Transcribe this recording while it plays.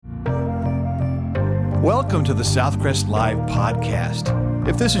Welcome to the Southcrest Live podcast.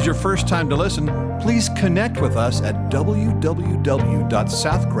 If this is your first time to listen, please connect with us at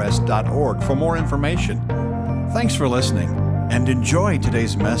www.southcrest.org for more information. Thanks for listening and enjoy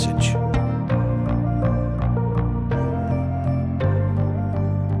today's message.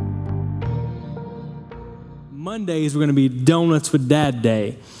 Mondays, we're going to be Donuts with Dad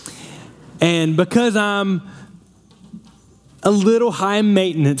Day. And because I'm a little high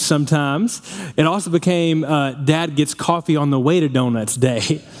maintenance sometimes, it also became Dad gets coffee on the way to Donuts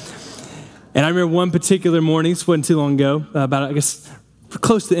Day. And I remember one particular morning, this wasn't too long ago, I guess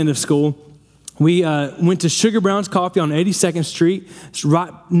close to the end of school, we went to Sugar Brown's Coffee on 82nd Street. It's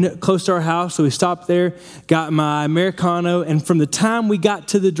right close to our house, so we stopped there, got my Americano, and from the time we got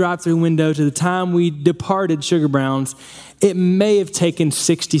to the drive-thru window to the time we departed Sugar Brown's, it may have taken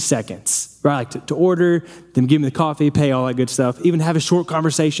 60 seconds, right? Like to order, then give me the coffee, pay, all that good stuff, even have a short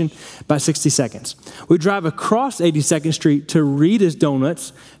conversation, about 60 seconds. We drive across 82nd Street to Rita's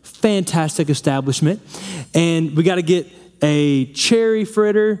Donuts, fantastic establishment, and we got to get a cherry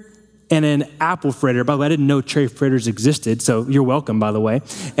fritter and an apple fritter. By the way, I didn't know cherry fritters existed, so you're welcome, by the way.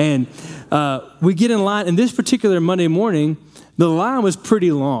 And we get in line, and this particular Monday morning, the line was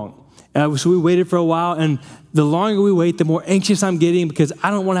pretty long. So we waited for a while, and the longer we wait, the more anxious I'm getting because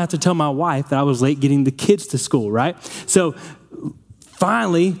I don't want to have to tell my wife that I was late getting the kids to school, right? So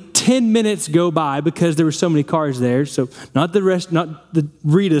finally, 10 minutes go by because there were so many cars there. So not the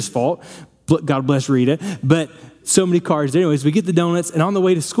Rita's fault. God bless Rita, but so many cars. Anyways, we get the donuts, and on the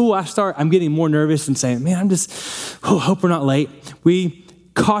way to school, I'm getting more nervous and saying, man, hope we're not late. We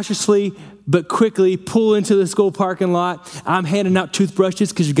cautiously but quickly pull into the school parking lot. I'm handing out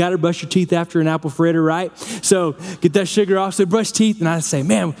toothbrushes because you got to brush your teeth after an apple fritter, right? So get that sugar off, so brush teeth, and I say,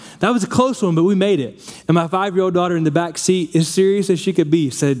 man, that was a close one, but we made it. And my 5-year-old daughter in the back seat, as serious as she could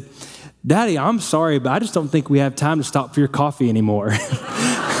be, said, Daddy, I'm sorry, but I just don't think we have time to stop for your coffee anymore.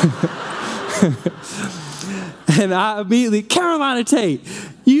 And I immediately, Carolina Tate,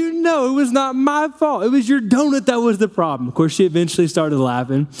 you know it was not my fault. It was your donut that was the problem. Of course, she eventually started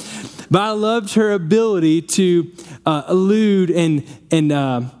laughing. But I loved her ability to elude and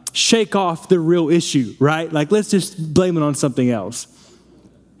shake off the real issue, right? Like, let's just blame it on something else.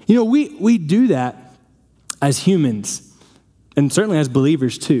 You know, we do that as humans, and certainly as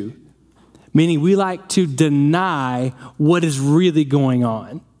believers too. Meaning we like to deny what is really going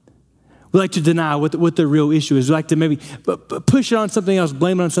on. We like to deny what the real issue is. We like to maybe push it on something else,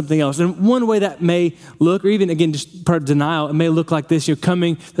 blame it on something else. And one way that may look, or even, again, just part of denial, it may look like this. You're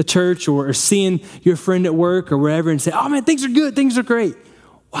coming to church or seeing your friend at work or wherever and say, oh, man, things are good, things are great.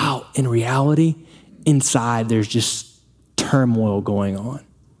 Wow, in reality, inside, there's just turmoil going on.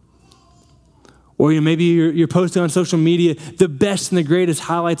 Or maybe you're posting on social media the best and the greatest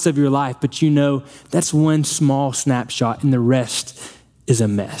highlights of your life, but you know that's one small snapshot and the rest is a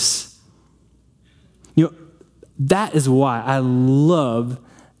mess. You know, that is why I love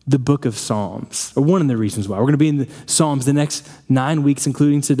the book of Psalms, or one of the reasons why. We're going to be in the Psalms the next 9 weeks,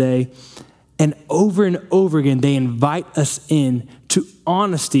 including today. And over again, they invite us in to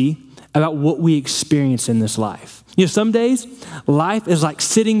honesty about what we experience in this life. You know, some days, life is like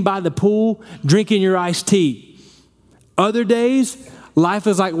sitting by the pool, drinking your iced tea. Other days, life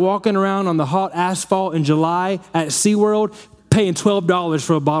is like walking around on the hot asphalt in July at SeaWorld, paying $12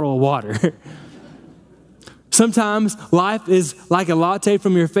 for a bottle of water. Sometimes life is like a latte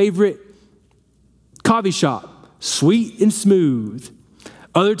from your favorite coffee shop, sweet and smooth.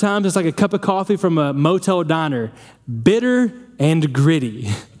 Other times it's like a cup of coffee from a motel diner, bitter and gritty.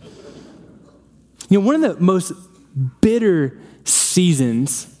 You know, one of the most bitter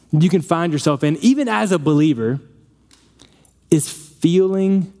seasons you can find yourself in, even as a believer, is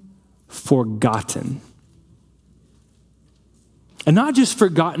feeling forgotten. And not just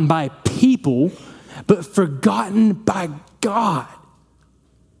forgotten by people, but forgotten by God.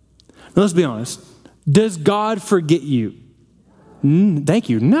 Now, let's be honest. Does God forget you? Thank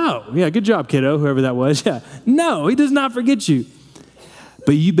you. No. Yeah, good job, kiddo, whoever that was. Yeah. No, he does not forget you.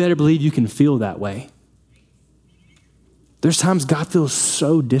 But you better believe you can feel that way. There's times God feels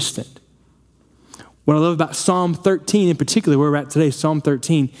so distant. What I love about Psalm 13 in particular, where we're at today, Psalm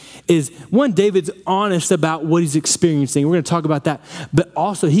 13, is one, David's honest about what he's experiencing. We're going to talk about that. But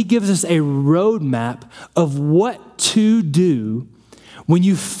also, he gives us a roadmap of what to do when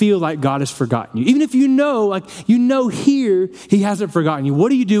you feel like God has forgotten you. Even if you know here he hasn't forgotten you. What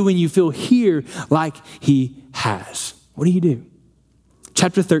do you do when you feel here like he has? What do you do?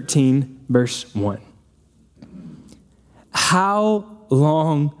 Chapter 13, verse 1. How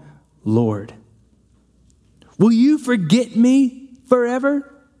long, Lord? Will you forget me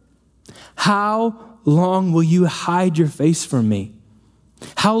forever? how long will you hide your face from me?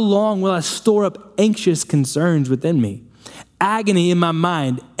 How long will I store up anxious concerns within me? Agony in my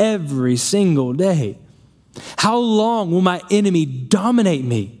mind every single day. How long will my enemy dominate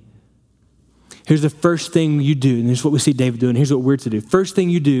me? Here's the first thing you do, and this is what we see David doing. Here's what we're to do. First thing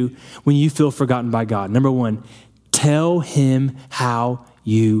you do when you feel forgotten by God. Number one, tell him how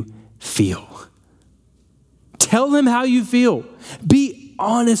you feel. Tell him how you feel. Be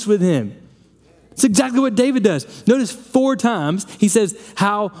honest with him. It's exactly what David does. Notice 4 times he says,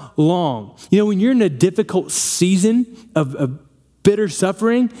 how long? You know, when you're in a difficult season of bitter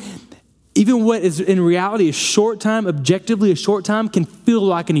suffering, even what is in reality a short time, objectively a short time, can feel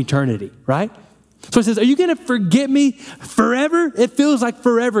like an eternity, right? So he says, are you going to forget me forever? It feels like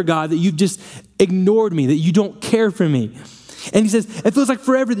forever, God, that you've just ignored me, that you don't care for me. And he says, it feels like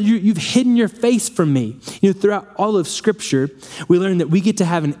forever that you've hidden your face from me. You know, throughout all of Scripture, we learn that we get to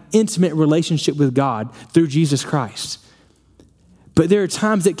have an intimate relationship with God through Jesus Christ. But there are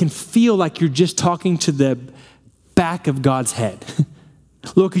times that can feel like you're just talking to the back of God's head.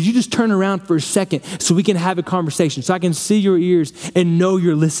 Lord, could you just turn around for a second so we can have a conversation, so I can see your ears and know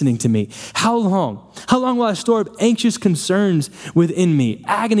you're listening to me? How long? How long will I store up anxious concerns within me,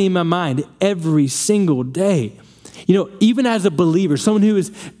 agony in my mind every single day? You know, even as a believer, someone who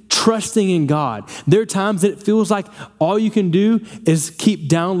is trusting in God, there are times that it feels like all you can do is keep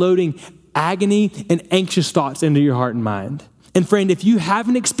downloading agony and anxious thoughts into your heart and mind. And friend, if you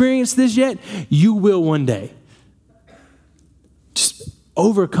haven't experienced this yet, you will one day. Just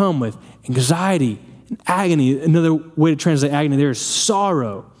overcome with anxiety and agony. Another way to translate agony there is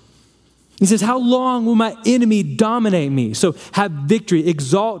sorrow. He says, how long will my enemy dominate me? So have victory,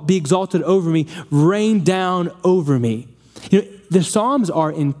 be exalted over me, rain down over me. You know, the Psalms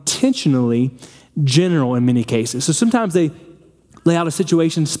are intentionally general in many cases. So sometimes they lay out a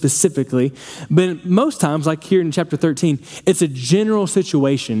situation specifically, but most times, like here in chapter 13, it's a general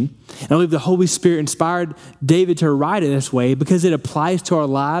situation. And I believe the Holy Spirit inspired David to write it this way because it applies to our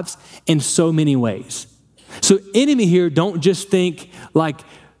lives in so many ways. So enemy here, don't just think like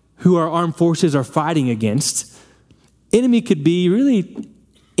who our armed forces are fighting against. Enemy could be really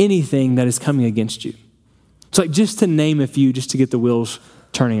anything that is coming against you. It's like just to name a few, just to get the wheels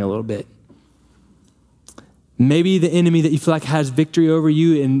turning a little bit. Maybe the enemy that you feel like has victory over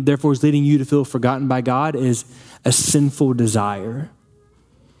you and therefore is leading you to feel forgotten by God is a sinful desire.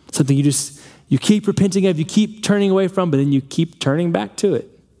 Something you keep repenting of, you keep turning away from, but then you keep turning back to it.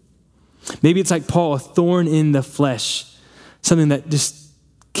 Maybe it's like Paul, a thorn in the flesh, something that just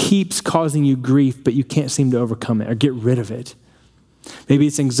keeps causing you grief, but you can't seem to overcome it or get rid of it. Maybe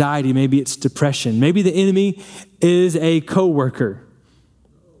it's anxiety, maybe it's depression. Maybe the enemy is a coworker.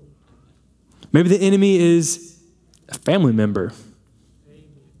 Maybe the enemy is a family member.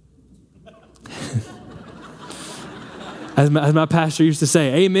 As my pastor used to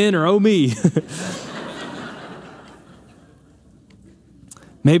say, amen or oh me.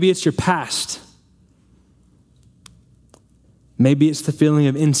 Maybe it's your past. Maybe it's the feeling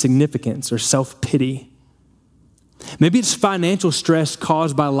of insignificance or self-pity. Maybe it's financial stress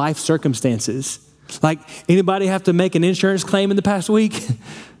caused by life circumstances. Like, anybody have to make an insurance claim in the past week?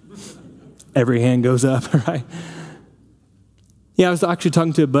 Every hand goes up, right? Yeah, I was actually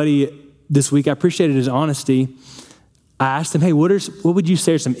talking to a buddy this week. I appreciated his honesty. I asked him, hey, what would you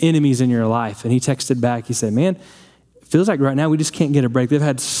say are some enemies in your life? And he texted back. He said, man, it feels like right now we just can't get a break. They've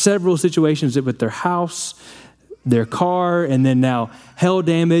had several situations with their house, their car, and then now hail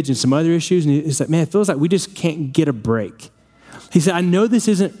damage and some other issues. And he's like, man, it feels like we just can't get a break. He said, I know this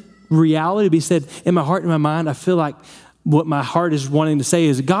isn't reality, but he said, in my heart and my mind, I feel like what my heart is wanting to say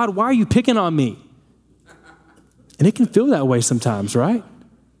is, God, why are you picking on me? And it can feel that way sometimes, right?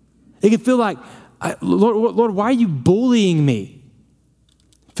 It can feel like, Lord, why are you bullying me?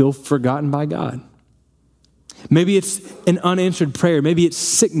 Feel forgotten by God. Maybe it's an unanswered prayer. Maybe it's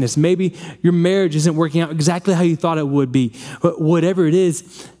sickness. Maybe your marriage isn't working out exactly how you thought it would be. But whatever it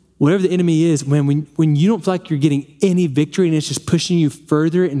is, whatever the enemy is, when you don't feel like you're getting any victory and it's just pushing you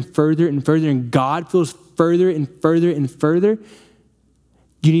further and further and further, and God feels further and further and further,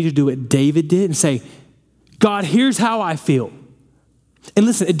 you need to do what David did and say, God, here's how I feel. And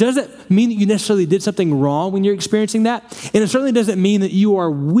listen, it doesn't mean that you necessarily did something wrong when you're experiencing that. And it certainly doesn't mean that you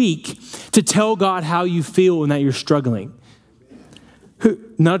are weak to tell God how you feel and that you're struggling.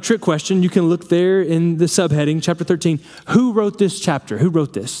 Not a trick question. You can look there in the subheading, chapter 13. Who wrote this chapter? Who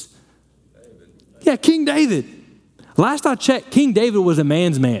wrote this? David. Yeah, King David. Last I checked, King David was a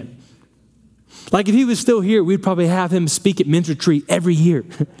man's man. Like if he was still here, we'd probably have him speak at men's retreat every year.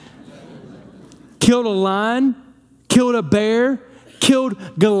 Killed a lion, killed a bear, killed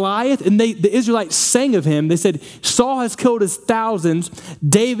Goliath, and the Israelites sang of him. They said, Saul has killed his thousands,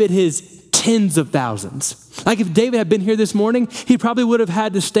 David his tens of thousands. Like if David had been here this morning, he probably would have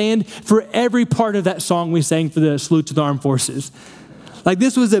had to stand for every part of that song we sang for the salute to the armed forces. Like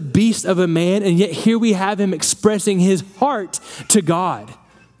this was a beast of a man, and yet here we have him expressing his heart to God.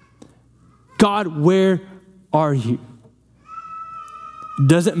 God, where are you?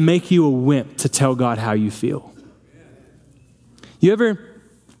 Does it make you a wimp to tell God how you feel? You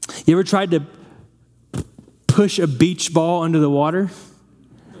ever tried to push a beach ball under the water?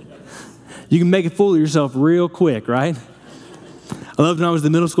 You can make a fool of yourself real quick, right? I loved when I was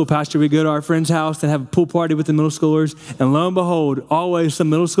the middle school pastor, we'd go to our friend's house and have a pool party with the middle schoolers, and lo and behold, always some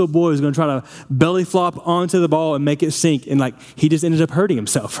middle school boy is going to try to belly flop onto the ball and make it sink, and like he just ended up hurting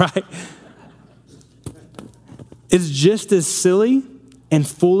himself, right? It's just as silly and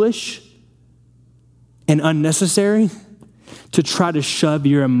foolish and unnecessary to try to shove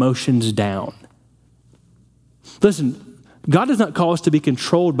your emotions down. Listen, God does not call us to be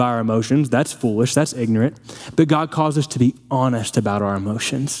controlled by our emotions. That's foolish, that's ignorant. But God calls us to be honest about our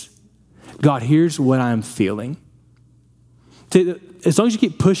emotions. God, here's what I'm feeling. As long as you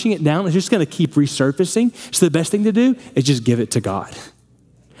keep pushing it down, it's just going to keep resurfacing. So the best thing to do is just give it to God.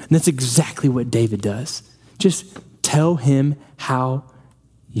 And that's exactly what David does. Just tell him how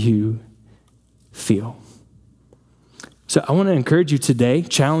you feel. So I want to encourage you today,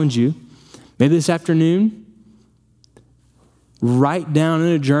 challenge you, maybe this afternoon, write down in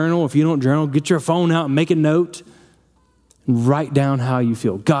a journal. If you don't journal, get your phone out and make a note. And write down how you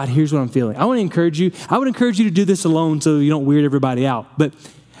feel. God, here's what I'm feeling. I want to encourage you. I would encourage you to do this alone so you don't weird everybody out. But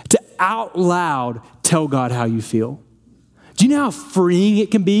to out loud tell God how you feel. Do you know how freeing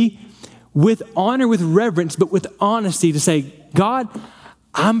it can be? With honor, with reverence, but with honesty to say, God,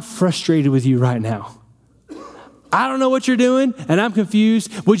 I'm frustrated with you right now. I don't know what you're doing and I'm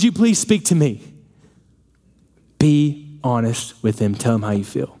confused. Would you please speak to me? Be honest with him. Tell him how you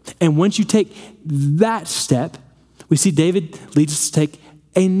feel. And once you take that step, we see David leads us to take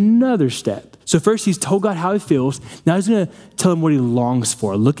another step. So first he's told God how he feels. Now he's going to tell him what he longs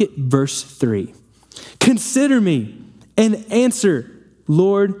for. Look at verse 3. Consider me and answer,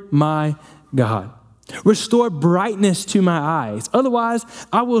 Lord my God. Restore brightness to my eyes. Otherwise,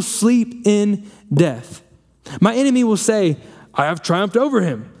 I will sleep in death. My enemy will say, I have triumphed over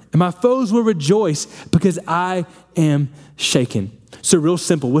him, and my foes will rejoice because I am shaken. So real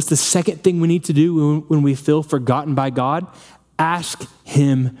simple. What's the second thing we need to do when we feel forgotten by God? Ask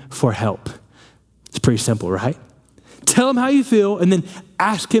him for help. It's pretty simple, right? Tell him how you feel and then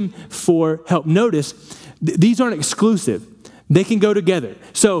ask him for help. Notice, these aren't exclusive. They can go together.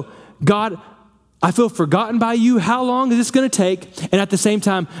 So God, I feel forgotten by you. How long is this going to take? And at the same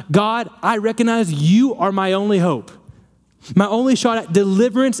time, God, I recognize you are my only hope. My only shot at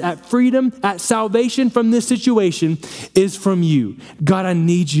deliverance, at freedom, at salvation from this situation is from you. God, I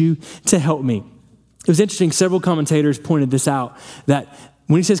need you to help me. It was interesting. Several commentators pointed this out, that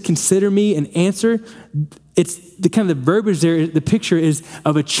when he says, consider me and answer, it's the kind of the verbiage there, the picture is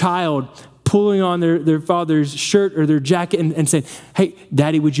of a child pulling on their father's shirt or their jacket and saying, hey,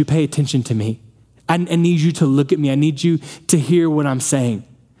 Daddy, would you pay attention to me? I need you to look at me. I need you to hear what I'm saying.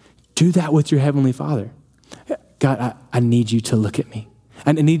 Do that with your heavenly Father. God, I need you to look at me.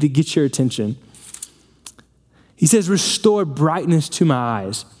 I need to get your attention. He says, restore brightness to my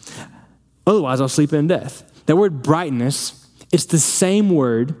eyes. Otherwise, I'll sleep in death. That word brightness, it's the same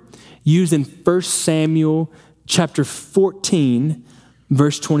word used in 1 Samuel chapter 14,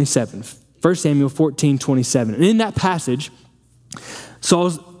 verse 27. 1 Samuel 14, 27. And in that passage,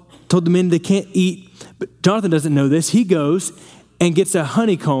 Saul told the men they can't eat, but Jonathan doesn't know this. He goes and gets a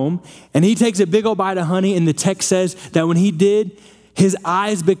honeycomb, and he takes a big old bite of honey, and the text says that when he did, his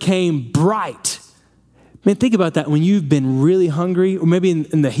eyes became bright. Man, think about that. When you've been really hungry, or maybe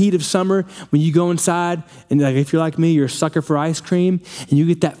in the heat of summer, when you go inside, and like if you're like me, you're a sucker for ice cream, and you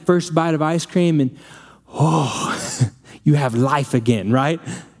get that first bite of ice cream, and you have life again, right?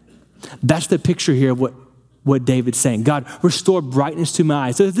 That's the picture here of what David's saying. God, restore brightness to my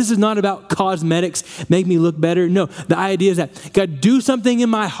eyes. So this is not about cosmetics, make me look better. No, the idea is that, God, do something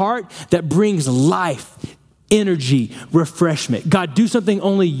in my heart that brings life, energy, refreshment. God, do something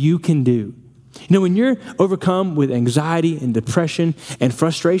only you can do. You know, when you're overcome with anxiety and depression and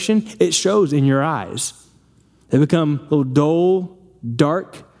frustration, it shows in your eyes. They become a little dull,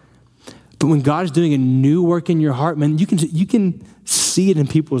 dark. But when God is doing a new work in your heart, man, you can see it in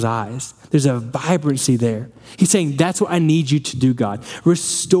people's eyes. There's a vibrancy there. He's saying, that's what I need you to do, God.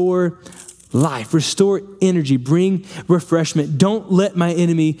 Restore life, restore energy, bring refreshment. Don't let my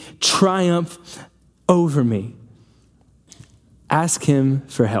enemy triumph over me. ask him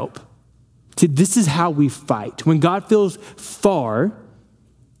for help. See, this is how we fight. When God feels far,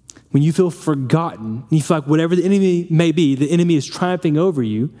 when you feel forgotten, and you feel like whatever the enemy may be, the enemy is triumphing over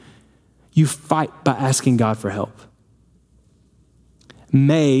you, you fight by asking God for help.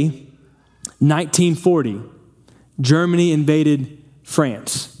 May 1940, Germany invaded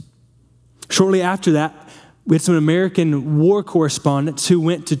France. Shortly after that, we had some American war correspondents who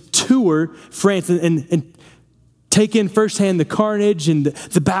went to tour France and take in firsthand the carnage and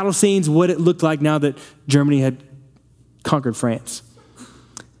the battle scenes, what it looked like now that Germany had conquered France.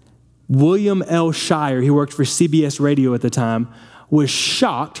 William L. Shire, he worked for CBS Radio at the time, was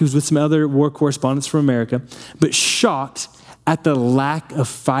shocked. He was with some other war correspondents from America, but shocked at the lack of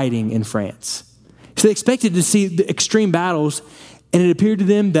fighting in France. So they expected to see the extreme battles, and it appeared to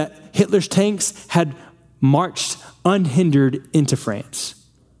them that Hitler's tanks had marched unhindered into France.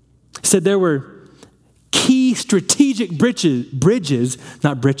 He said there were key strategic bridges,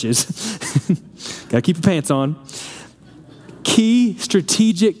 not britches, gotta keep your pants on, key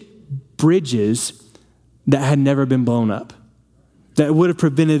strategic bridges that had never been blown up, that would have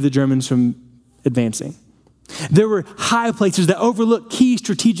prevented the Germans from advancing. There were high places that overlooked key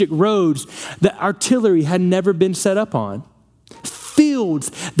strategic roads that artillery had never been set up on, fields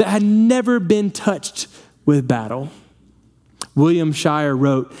that had never been touched with battle. William Shire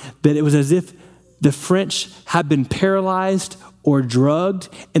wrote that it was as if the French had been paralyzed or drugged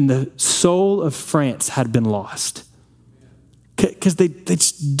and the soul of France had been lost because they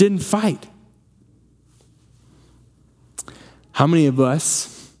just didn't fight. How many of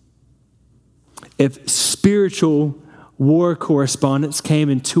us, if spiritual war correspondents came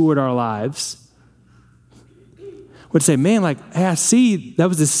and toured our lives, would say, man, like, hey, I see that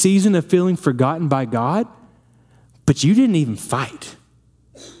was a season of feeling forgotten by God, but you didn't even fight.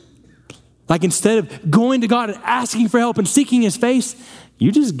 Like, instead of going to God and asking for help and seeking his face,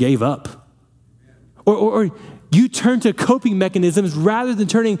 you just gave up. Or you turned to coping mechanisms rather than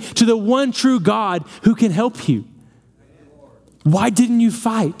turning to the one true God who can help you. Why didn't you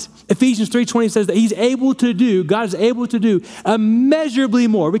fight? Ephesians 3:20 says that God is able to do immeasurably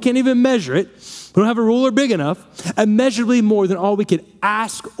more. We can't even measure it. We don't have a ruler big enough. Immeasurably more than all we could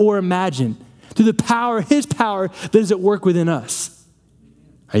ask or imagine through the power, his power that is at work within us.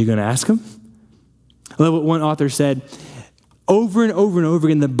 Are you going to ask him? I love what one author said. Over and over and over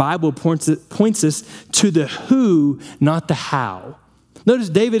again, the Bible points us to the who, not the how. Notice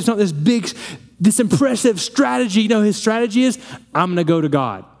David, it's not this impressive strategy. No, his strategy is, I'm going to go to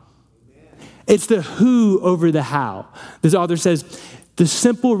God. It's the who over the how. This author says, the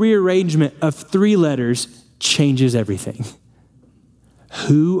simple rearrangement of 3 letters changes everything.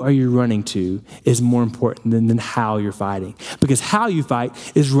 Who are you running to is more important than how you're fighting. Because how you fight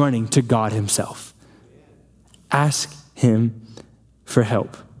is running to God himself. Ask him for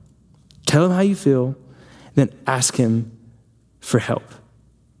help. Tell him how you feel, then ask him for help.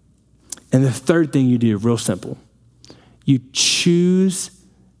 And the third thing you do, real simple, you choose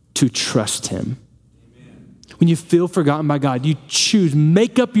to trust him. Amen. When you feel forgotten by God, you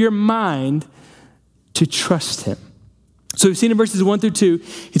make up your mind to trust him. So we've seen in verses 1 through 2,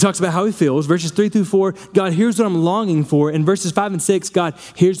 he talks about how he feels. Verses 3 through 4, God, here's what I'm longing for. In verses 5 and 6, God,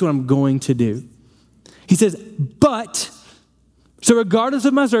 here's what I'm going to do. He says, but, so regardless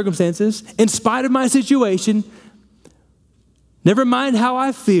of my circumstances, in spite of my situation, never mind how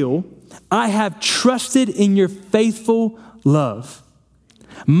I feel, I have trusted in your faithful love.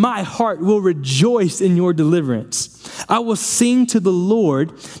 My heart will rejoice in your deliverance. I will sing to the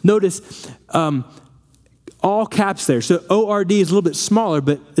Lord. Notice all caps there. So O-R-D is a little bit smaller,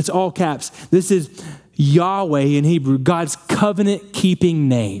 but it's all caps. This is Yahweh in Hebrew, God's covenant-keeping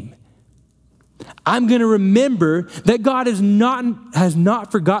name. I'm going to remember that God has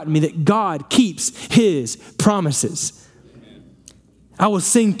not forgotten me, that God keeps his promises. I will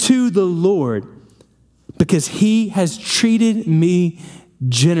sing to the Lord because he has treated me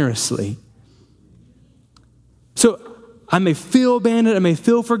generously. So I may feel abandoned, I may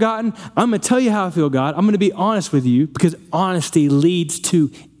feel forgotten. I'm going to tell you how I feel, God. I'm going to be honest with you because honesty leads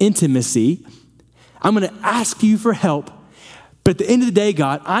to intimacy. I'm going to ask you for help. But at the end of the day,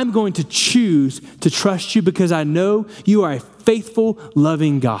 God, I'm going to choose to trust you because I know you are a faithful,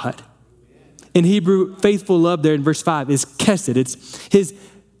 loving God. In Hebrew, faithful love there in verse 5 is kesed. It's his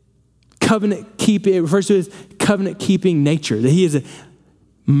covenant keeping, it refers to his covenant keeping nature, that he is a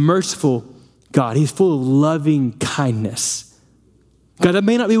merciful God. He's full of loving kindness. God, that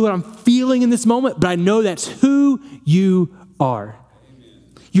may not be what I'm feeling in this moment, but I know that's who you are.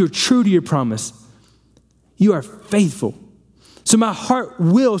 You're true to your promise. You are faithful. So my heart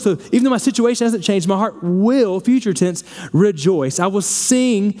will, so even though my situation hasn't changed, my heart will, future tense, rejoice. I will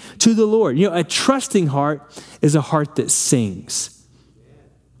sing to the Lord. You know, a trusting heart is a heart that sings.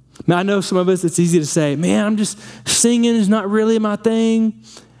 Now, I know some of us, it's easy to say, man, I'm just singing is not really my thing.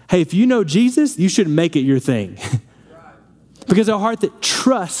 Hey, if you know Jesus, you should make it your thing. Because a heart that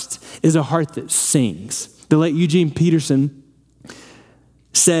trusts is a heart that sings. The late Eugene Peterson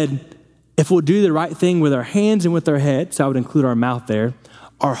said, if we'll do the right thing with our hands and with our head, so I would include our mouth there,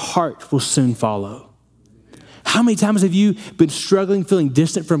 our heart will soon follow. How many times have you been struggling, feeling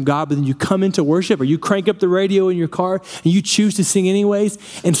distant from God, but then you come into worship or you crank up the radio in your car and you choose to sing anyways,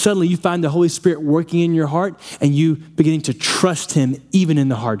 and suddenly you find the Holy Spirit working in your heart and you beginning to trust him even in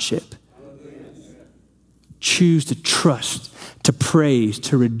the hardship. Choose to trust, to praise,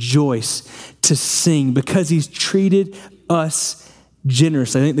 to rejoice, to sing because he's treated us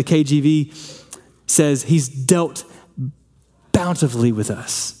generously. I think the KJV says he's dealt bountifully with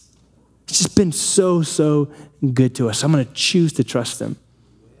us. It's just been so good to us. I'm going to choose to trust him.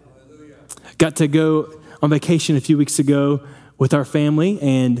 Got to go on vacation a few weeks ago with our family,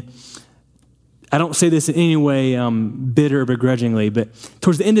 and I don't say this in any way bitter or begrudgingly, but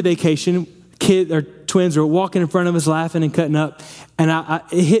towards the end of vacation, twins are walking in front of us laughing and cutting up, and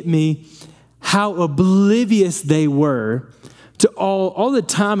it hit me how oblivious they were to all the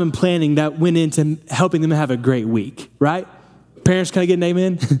time and planning that went into helping them have a great week, right? Parents, can I get an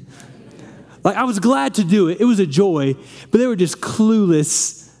amen? Like, I was glad to do it. It was a joy, but they were just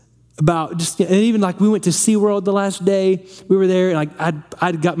clueless about and even like we went to SeaWorld the last day. We were there, and like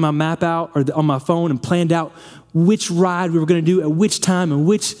I'd got my map out on my phone and planned out which ride we were going to do at which time and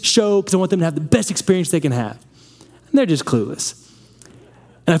which show because I want them to have the best experience they can have. And they're just clueless.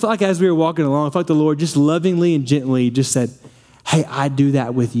 And I felt like as we were walking along, I felt like the Lord just lovingly and gently just said, hey, I do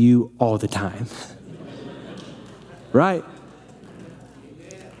that with you all the time. Right?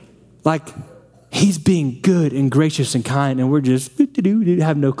 Like, he's being good and gracious and kind, and we're just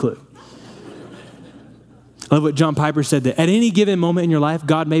have no clue. I love what John Piper said, that at any given moment in your life,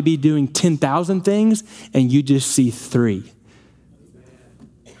 God may be doing 10,000 things, and you just see 3.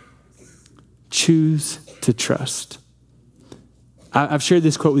 Choose to trust. I've shared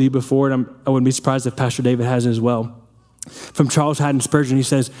this quote with you before, and I wouldn't be surprised if Pastor David has as well. From Charles Haddon Spurgeon, he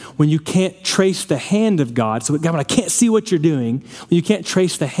says, when you can't trace the hand of God, so God, when I can't see what you're doing, when you can't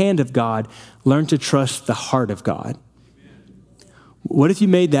trace the hand of God, learn to trust the heart of God. Amen. What if you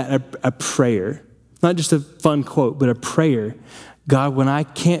made that a prayer? Not just a fun quote, but a prayer. God, when I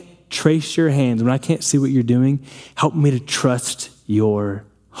can't trace your hands, when I can't see what you're doing, help me to trust your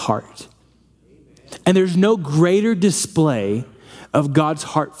heart. Amen. And there's no greater display of God's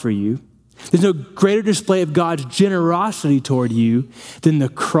heart for you. There's no greater display of God's generosity toward you than the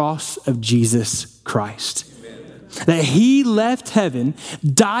cross of Jesus Christ. Amen. That he left heaven,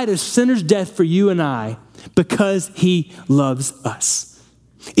 died a sinner's death for you and I because he loves us.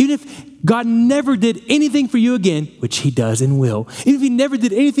 Even if God never did anything for you again, which he does and will, even if he never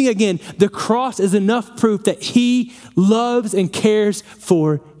did anything again, the cross is enough proof that he loves and cares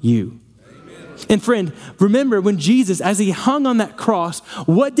for you. And friend, remember when Jesus, as he hung on that cross,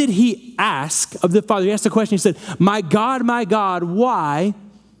 what did he ask of the Father? He asked the question, he said, my God, why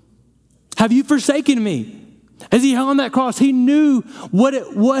have you forsaken me? As he hung on that cross, he knew what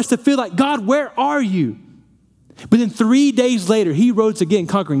it was to feel like, God, where are you? But then 3 days later, he rose again,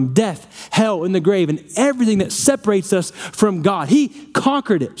 conquering death, hell, and the grave, and everything that separates us from God. He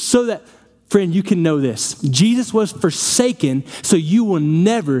conquered it so that, friend, you can know this. Jesus was forsaken, so you will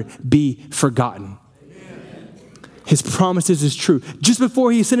never be forgotten. Amen. His promises is true. Just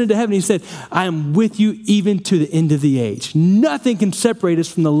before he ascended to heaven, he said, I am with you even to the end of the age. Nothing can separate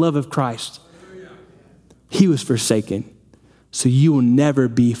us from the love of Christ. He was forsaken, so you will never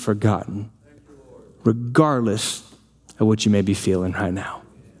be forgotten, regardless of what you may be feeling right now.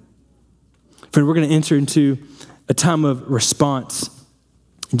 Friend, we're going to enter into a time of response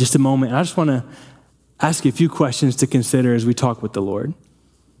in just a moment. And I just want to ask you a few questions to consider as we talk with the Lord.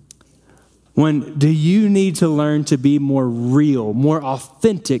 One, do you need to learn to be more real, more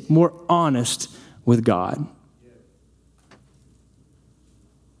authentic, more honest with God?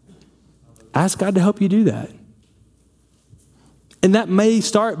 Ask God to help you do that. And that may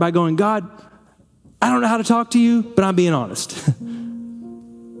start by going, God, I don't know how to talk to you, but I'm being honest. You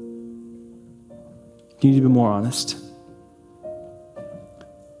need to be more honest.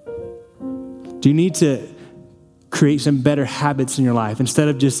 Do you need to create some better habits in your life instead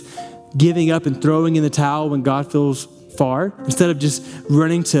of just giving up and throwing in the towel when God feels far, instead of just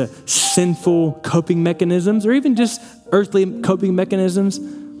running to sinful coping mechanisms or even just earthly coping mechanisms?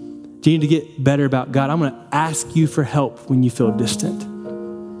 Do you need to get better about God? I'm going to ask you for help when you feel distant.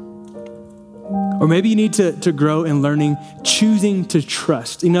 Or maybe you need to grow in learning, choosing to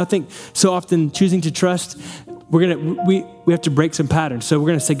trust. I think so often choosing to trust, we have to break some patterns. So we're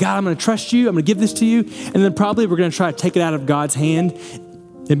going to say, God, I'm going to trust you. I'm going to give this to you. And then probably we're going to try to take it out of God's hand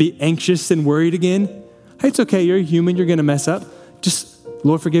and be anxious and worried again. Hey, it's okay. You're a human. You're going to mess up. Just,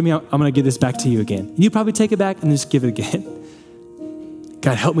 Lord, forgive me. I'm going to give this back to you again. And you probably take it back and just give it again.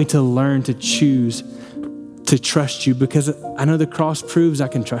 God, help me to learn to choose to trust you, because I know the cross proves I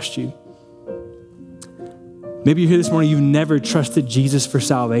can trust you. Maybe you're here this morning, you've never trusted Jesus for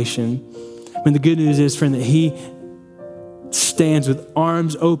salvation. When the good news is, friend, that he stands with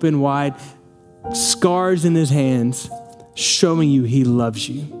arms open wide, scars in his hands, showing you he loves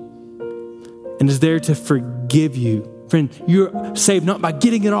you and is there to forgive you. Friend, you're saved not by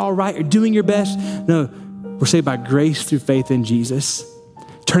getting it all right or doing your best. No, we're saved by grace through faith in Jesus.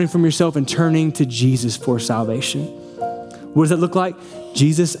 Turning from yourself and turning to Jesus for salvation. What does that look like?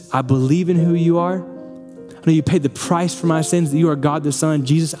 Jesus, I believe in who you are. I know you paid the price for my sins, that you are God the Son.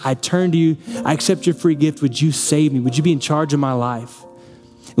 Jesus, I turn to you. I accept your free gift. Would you save me? Would you be in charge of my life?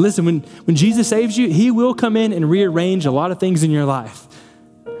 And listen, when Jesus saves you, he will come in and rearrange a lot of things in your life.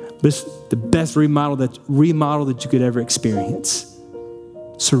 But it's the best remodel that you could ever experience.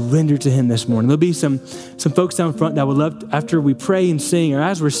 Surrender to him this morning. There'll be some folks down front that would love to, after we pray and sing, or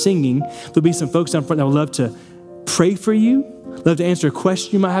as we're singing, there'll be some folks down front that would love to pray for you, love to answer a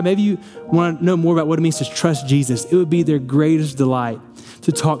question you might have. Maybe you want to know more about what it means to trust Jesus. It would be their greatest delight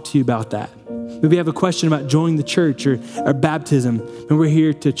to talk to you about that. Maybe you have a question about joining the church or baptism, and we're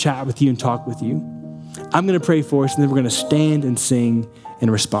here to chat with you and talk with you. I'm going to pray for us, and then we're going to stand and sing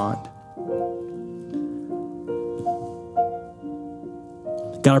and respond.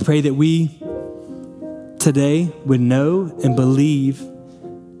 God, I pray that we today would know and believe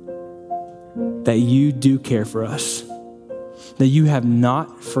that you do care for us, that you have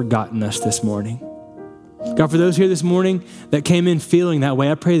not forgotten us this morning. God, for those here this morning that came in feeling that way,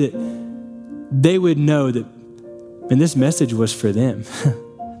 I pray that they would know that, and this message was for them,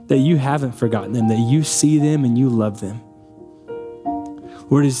 that you haven't forgotten them, that you see them and you love them.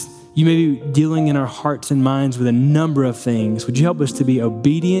 Lord, as you may be dealing in our hearts and minds with a number of things, would you help us to be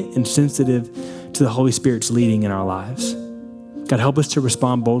obedient and sensitive to the Holy Spirit's leading in our lives? God, help us to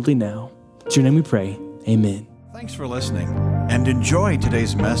respond boldly now. In your name we pray, amen. Thanks for listening and enjoy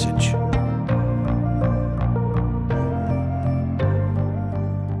today's message.